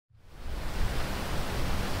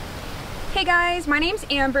Hey guys, my name's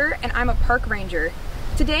Amber and I'm a park ranger.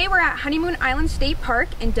 Today we're at Honeymoon Island State Park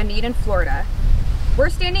in Dunedin, Florida. We're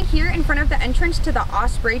standing here in front of the entrance to the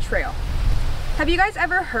Osprey Trail. Have you guys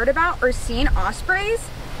ever heard about or seen ospreys?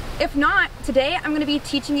 If not, today I'm going to be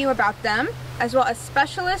teaching you about them, as well as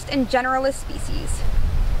specialist and generalist species.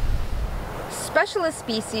 Specialist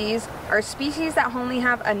species are species that only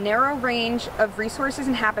have a narrow range of resources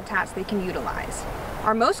and habitats they can utilize.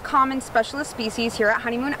 Our most common specialist species here at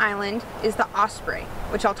Honeymoon Island is the osprey,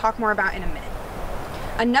 which I'll talk more about in a minute.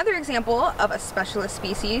 Another example of a specialist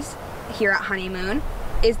species here at Honeymoon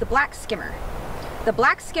is the black skimmer. The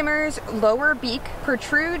black skimmer's lower beak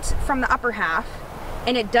protrudes from the upper half,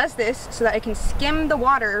 and it does this so that it can skim the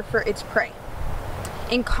water for its prey.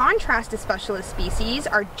 In contrast to specialist species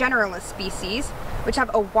are generalist species, which have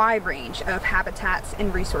a wide range of habitats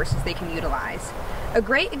and resources they can utilize. A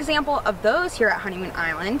great example of those here at Honeymoon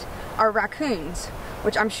Island are raccoons,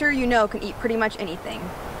 which I'm sure you know can eat pretty much anything.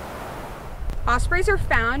 Ospreys are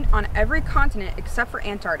found on every continent except for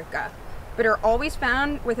Antarctica, but are always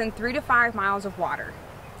found within 3 to 5 miles of water.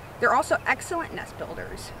 They're also excellent nest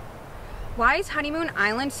builders. Why is Honeymoon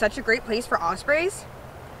Island such a great place for ospreys?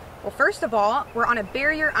 Well, first of all, we're on a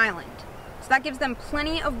barrier island, so that gives them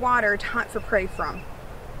plenty of water to hunt for prey from.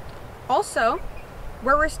 Also,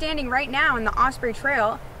 where we're standing right now in the Osprey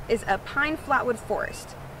Trail is a pine flatwood forest,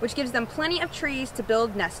 which gives them plenty of trees to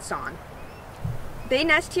build nests on. They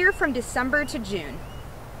nest here from December to June.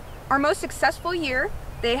 Our most successful year,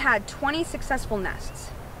 they had 20 successful nests,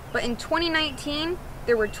 but in 2019,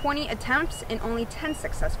 there were 20 attempts and only 10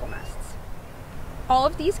 successful nests. All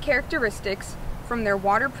of these characteristics, from their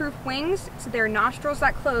waterproof wings to their nostrils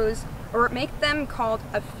that close, or make them called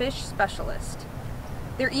a fish specialist.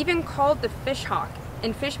 They're even called the fish hawk,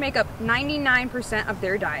 and fish make up 99% of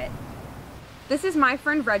their diet. This is my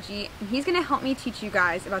friend Reggie, and he's going to help me teach you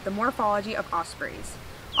guys about the morphology of ospreys.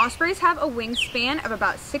 Ospreys have a wingspan of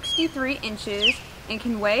about 63 inches and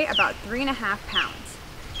can weigh about 3.5 pounds.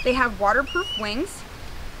 They have waterproof wings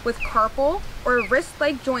with carpal or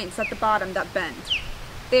wrist-like joints at the bottom that bend.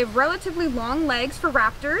 They have relatively long legs for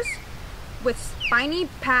raptors with spiny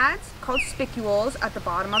pads called spicules at the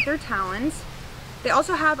bottom of their talons. They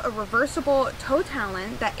also have a reversible toe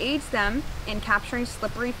talon that aids them in capturing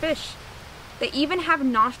slippery fish. They even have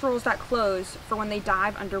nostrils that close for when they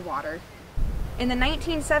dive underwater. In the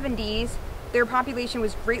 1970s, their population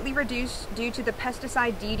was greatly reduced due to the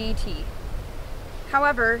pesticide DDT.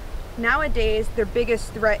 However, nowadays their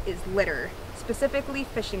biggest threat is litter, specifically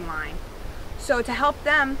fishing line. So to help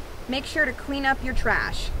them, make sure to clean up your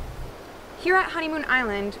trash. Here at Honeymoon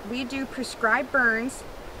Island, we do prescribed burns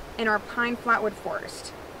in our pine flatwood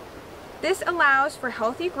forest. This allows for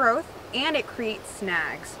healthy growth and it creates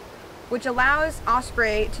snags, which allows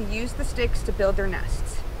osprey to use the sticks to build their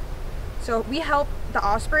nests. So we help the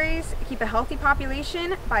ospreys keep a healthy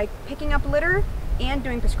population by picking up litter and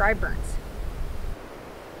doing prescribed burns.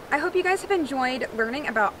 I hope you guys have enjoyed learning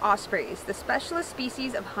about ospreys, the specialist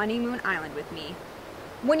species of Honeymoon Island with me.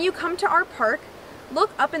 When you come to our park,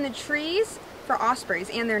 look up in the trees for ospreys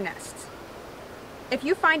and their nests. If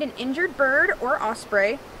you find an injured bird or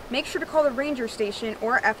osprey, make sure to call the ranger station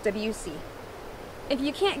or FWC. If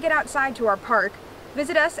you can't get outside to our park,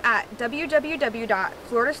 visit us at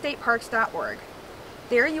www.floridastateparks.org.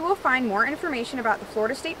 There you will find more information about the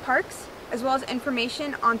Florida State Parks, as well as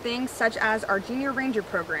information on things such as our Junior Ranger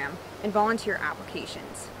program and volunteer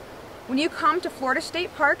applications. When you come to Florida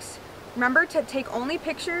State Parks, remember to take only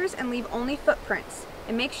pictures and leave only footprints,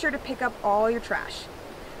 and make sure to pick up all your trash.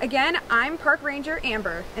 Again, I'm Park Ranger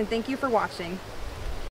Amber, and thank you for watching.